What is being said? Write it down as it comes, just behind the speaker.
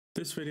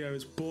This video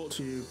is brought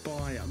to you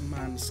by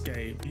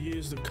Manscaped.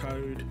 Use the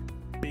code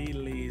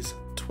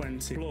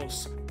BLEES20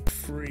 plus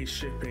free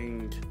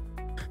shipping.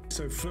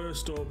 So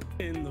first up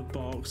in the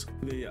box,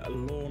 the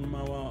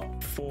Lawnmower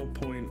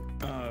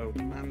 4.0,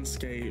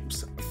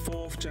 Manscaped's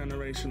 4th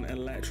generation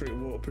electric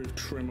waterproof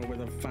trimmer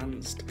with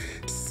advanced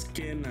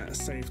skin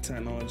safe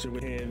technology.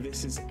 Here,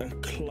 this is a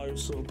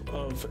close-up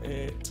of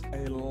it,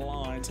 a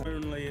light. Not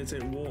only is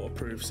it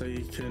waterproof, so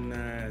you can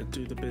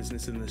do the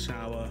business in the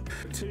shower.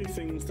 Two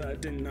things that I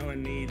didn't know I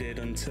needed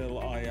until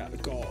I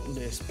got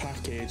this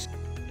package: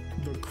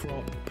 the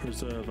crop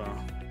preserver.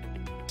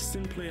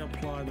 Simply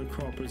apply the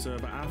crop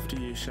preserver after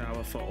you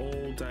shower for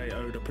all day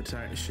odor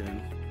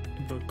protection.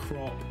 The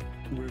crop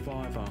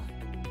reviver.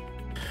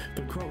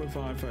 The crop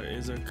reviver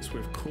is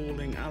with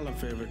cooling aloe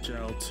vera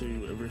gel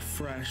to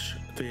refresh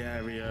the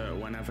area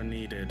whenever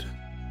needed.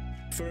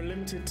 For a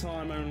limited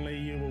time only,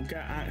 you will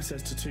get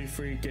access to 2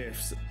 free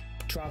gifts: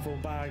 travel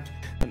bag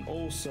and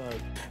also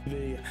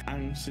the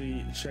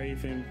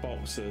anti-shaving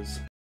boxers.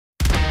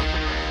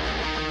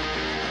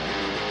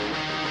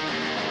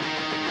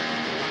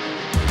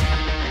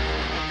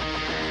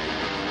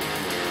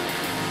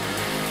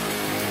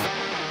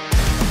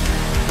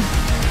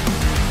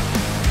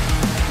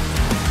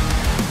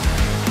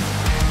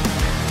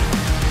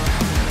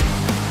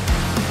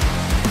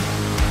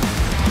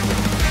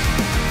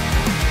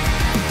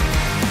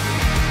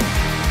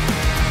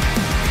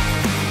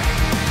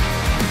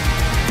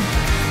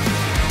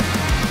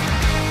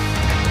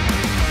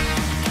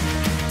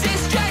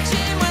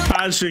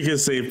 As you can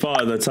see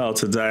by the title,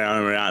 today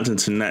I'm reacting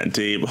to Neck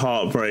Deep,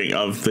 Heartbreak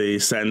of the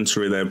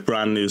Century, their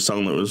brand new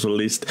song that was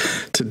released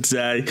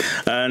today.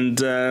 And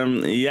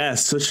yeah,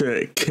 such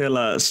a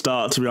killer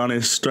start, to be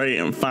honest, straight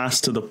and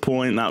fast to the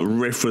point. That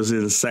riff was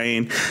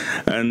insane,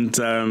 and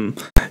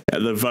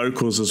the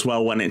vocals as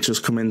well, when it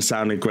just come in,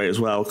 sounded great as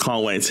well.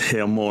 Can't wait to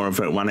hear more of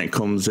it when it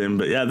comes in.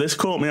 But yeah, this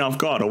caught me off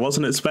guard. I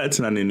wasn't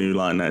expecting any new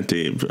like Neck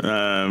Deep.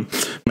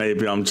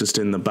 Maybe I'm just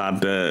in the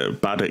bad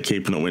at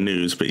keeping up with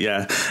news. But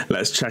yeah,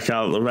 let's check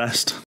out the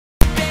rest.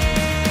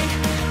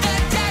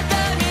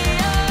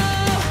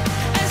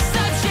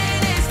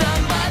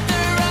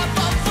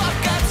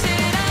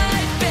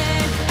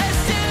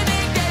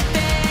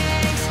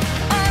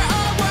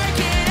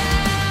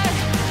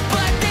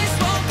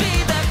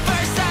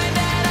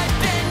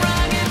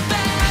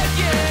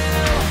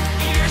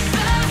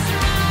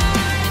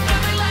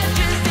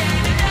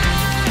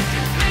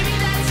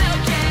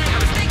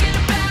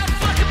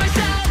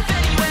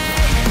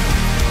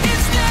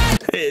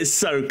 It's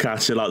so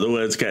catchy, like the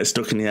words get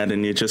stuck in your head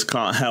and you just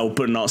can't help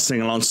but not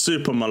sing along.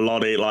 Super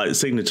melodic, like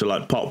signature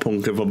like pop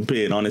punk, if I'm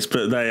being honest,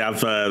 but they have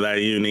their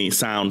unique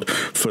sound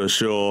for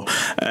sure.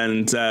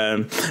 And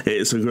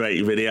it's a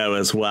great video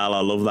as well.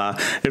 I love that.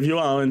 If you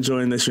are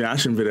enjoying this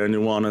reaction video and you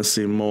want to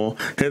see more,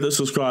 hit the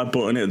subscribe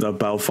button, hit the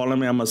bell, follow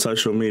me on my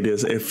social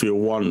medias if you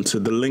want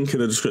to. The link in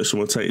the description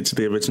will take you to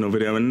the original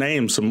video and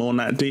name some more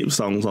Neck Deep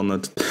songs on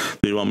that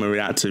you want me to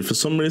react to. For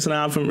some reason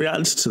I haven't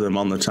reacted to them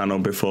on the channel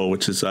before,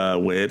 which is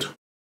weird.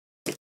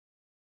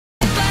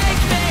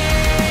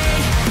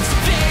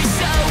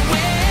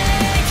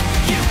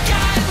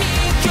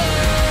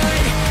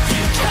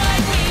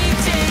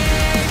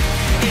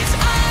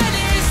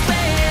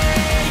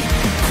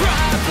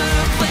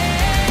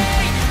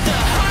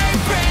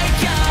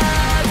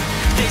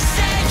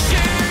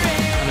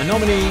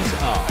 Nominees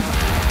are...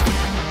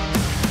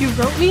 You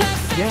wrote me?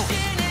 Yeah.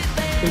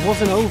 It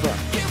wasn't over.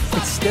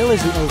 It still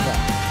isn't over.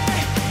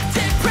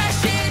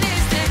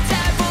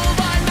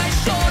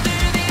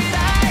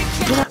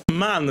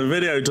 Man, the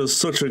video does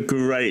such a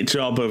great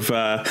job of,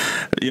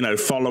 you know,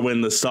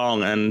 following the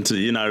song and,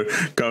 you know,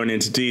 going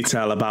into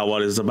detail about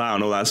what it's about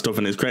and all that stuff,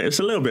 and it's great. It's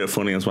a little bit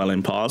funny as well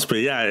in parts, but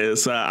yeah,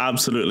 it's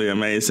absolutely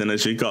amazing.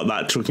 As you got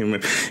that trucking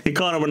riff, you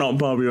kind of went on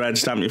Bobby Red,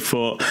 stamp your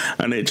foot,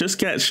 and it just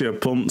gets you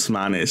pumped,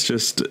 man. It's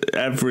just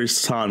every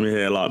time you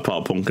hear like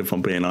pop punk, if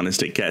I'm being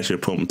honest, it gets you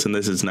pumped, and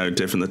this is no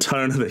different. The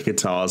tone of the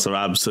guitars are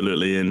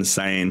absolutely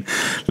insane.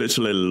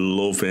 Literally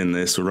loving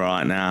this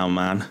right now,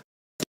 man.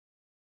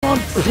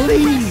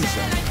 Please!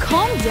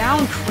 Calm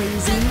down,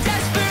 crazy. I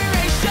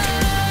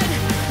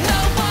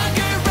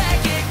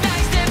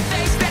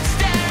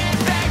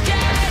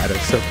had a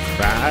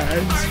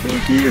surprise for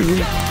you.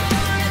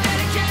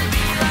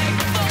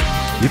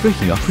 You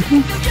breaking up with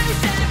me?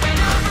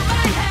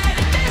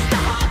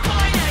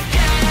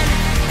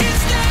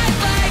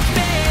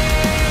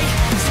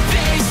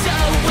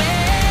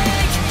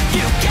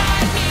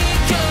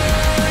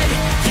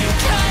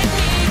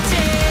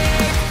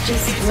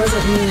 Just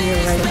wasn't me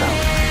you're right about.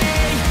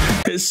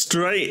 It's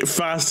straight,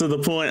 fast to the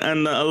point,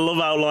 and I love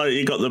how like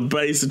you got the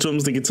bass, the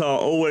drums, the guitar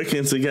all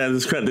working together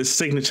to create this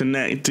signature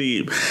Neck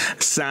Deep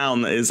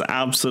sound that is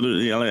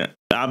absolutely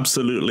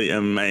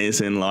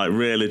amazing, like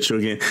really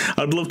chugging.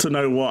 I'd love to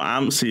know what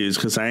amps you use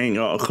because I ain't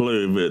got a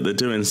clue, but they're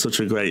doing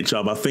such a great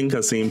job. I think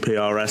I've seen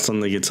PRS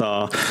on the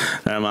guitar.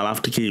 I'll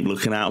have to keep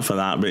looking out for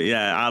that, but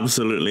yeah,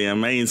 absolutely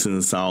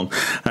amazing song.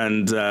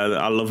 And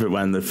I love it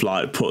when they've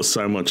like put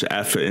so much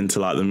effort into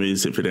like the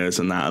music videos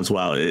and that as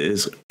well. It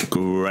is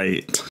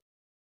great.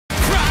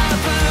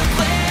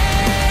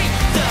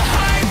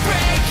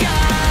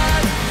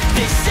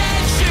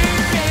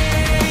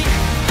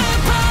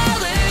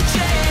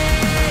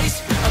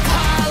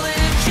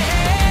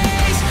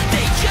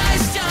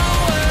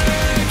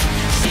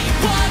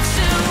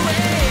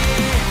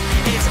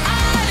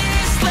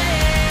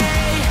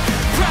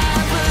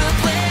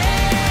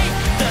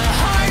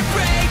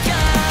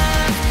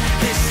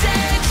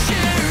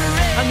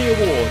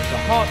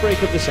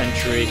 Heartbreak of the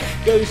Century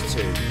goes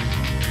to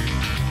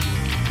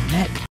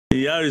Nick.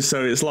 Yo,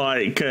 so it's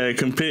like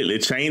completely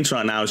changed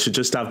right now. It should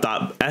just have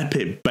that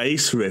epic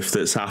bass riff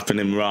that's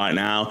happening right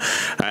now,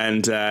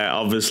 and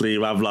obviously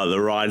you have like the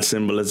ride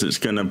cymbal as it's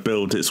going to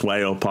build its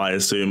way up, I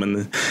assume,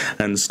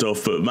 and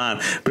stuff. But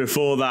man,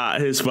 before that,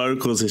 his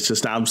vocals is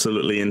just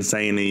absolutely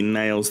insane. He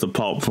nails the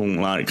pop punk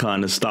like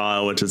kind of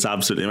style, which is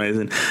absolutely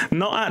amazing.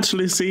 Not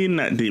actually seen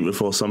Neck Deep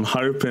before, so I'm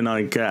hoping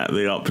I get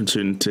the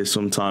opportunity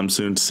sometime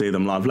soon to see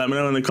them live. Let me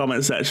know in the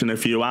comment section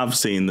if you have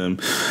seen them,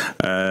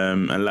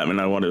 and let me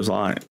know what it was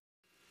like.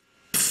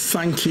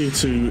 Thank you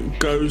to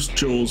Ghost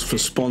Jewels for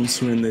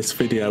sponsoring this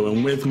video,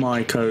 and with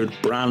my code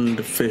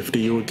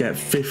BRAND50 you will get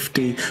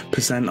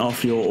 50%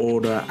 off your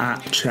order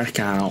at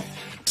checkout.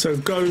 So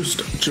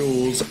Ghost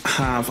Jewels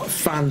have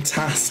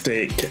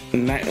fantastic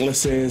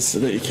necklaces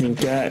that you can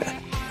get.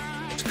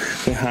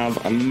 They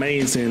have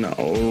amazing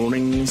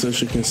rings,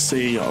 as you can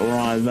see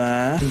right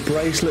there, and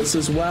bracelets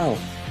as well.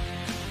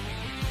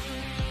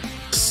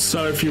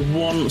 So if you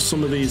want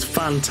some of these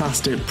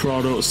fantastic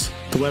products,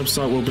 the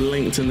website will be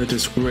linked in the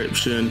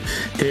description.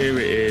 Here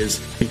it is.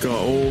 You've got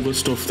all the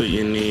stuff that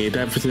you need,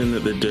 everything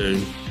that they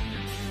do.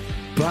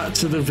 Back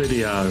to the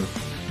video.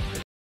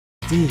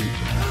 Deep.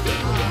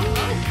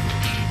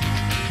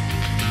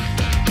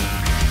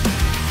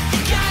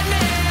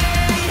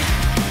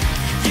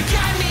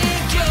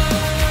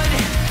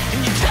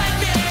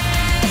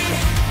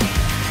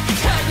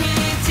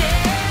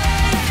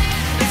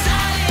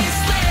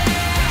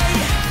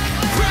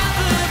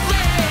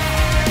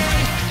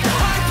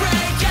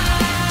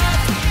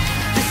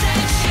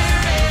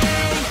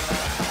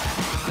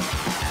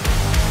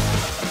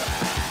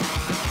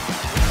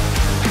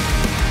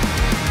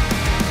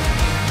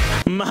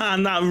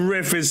 Man, that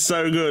riff is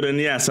so good, and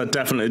yes, I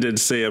definitely did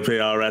see a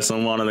PRS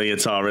on one of the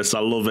guitarists. I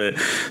love it.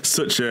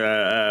 Such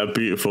a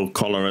beautiful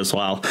colour as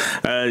well.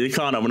 You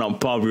can't open up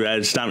bob your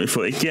head, stamp your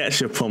foot. It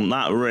gets you pumped.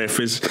 That riff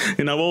is,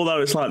 you know,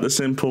 although it's like the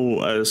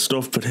simple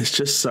stuff, but it's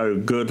just so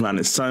good, man.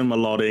 It's so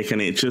melodic,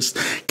 and it just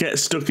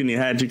gets stuck in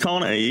your head. You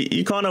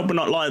can't open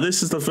up like,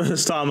 this is the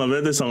first time I've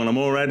heard this song, and I'm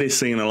already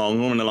singing along,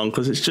 humming along,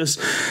 because it's just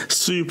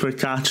super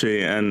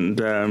catchy, and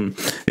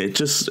it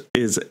just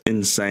is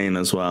insane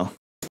as well.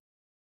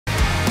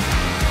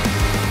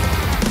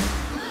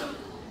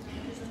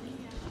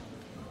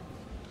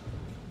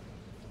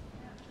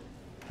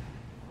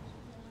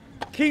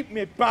 Keep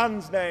me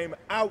band's name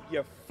out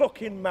your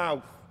fucking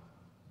mouth.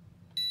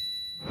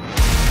 It's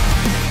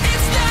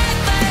not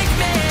like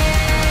me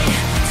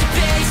to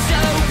be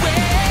so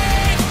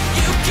weak.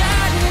 You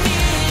got me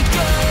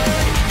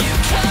good, you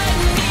cut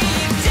me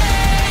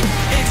dead.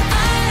 It's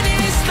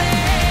honestly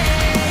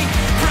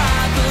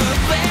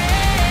probably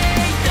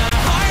the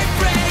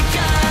heartbreak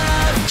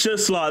of.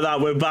 Just like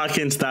that, we're back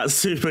into that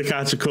super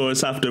catchy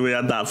chorus after we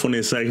had that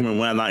funny segment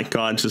where that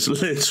guy just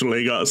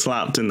literally got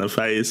slapped in the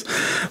face.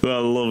 But I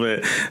love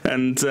it.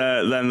 And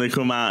then they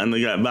come out and they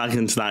get back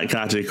into that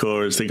catchy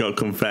chorus. They got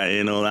confetti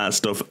and all that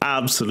stuff.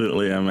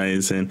 Absolutely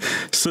amazing.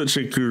 Such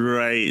a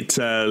great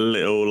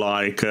little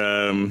like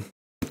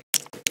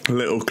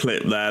little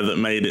clip there that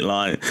made it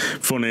like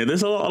funny.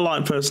 There's a lot of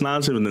like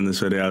personality within this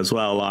video as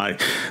well,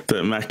 like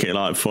that make it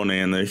like funny,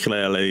 and they're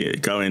clearly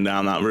going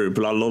down that route.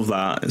 But I love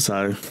that.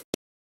 So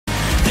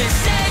The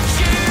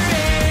century,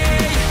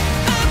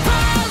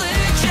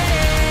 apologies,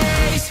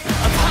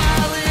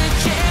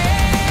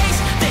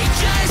 they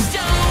just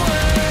don't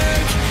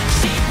work.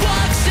 She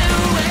walks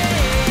away.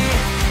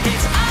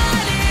 It's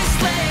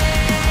honestly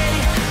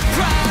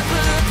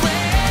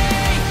probably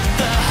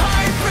the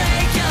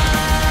heartbreak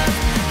of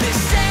the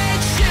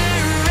century.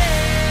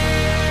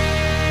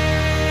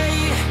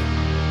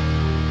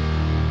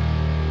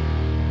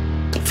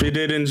 if you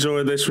did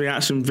enjoy this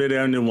reaction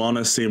video and you want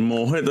to see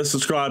more, hit the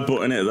subscribe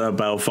button, hit the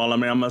bell, follow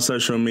me on my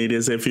social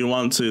medias if you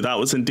want to. That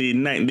was indeed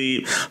Neck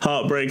Deep,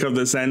 Heartbreak of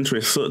the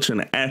Century. Such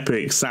an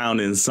epic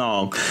sounding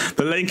song.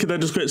 The link in the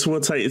description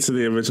will take you to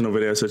the original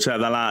video, so check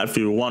that out if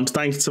you want.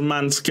 Thank you to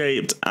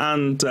Manscaped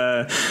and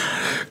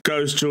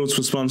Ghost Jewels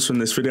for sponsoring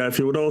this video. If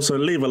you would also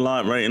leave a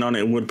like rating on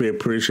it, would be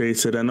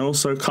appreciated, and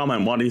also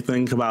comment what do you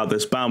think about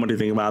this band, what do you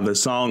think about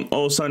this song.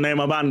 Also name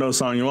a band or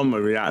song you want me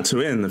to react to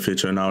in the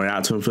future, and I'll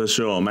react to them for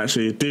sure. Make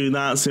sure you do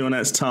that. See you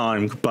next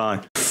time.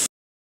 Goodbye.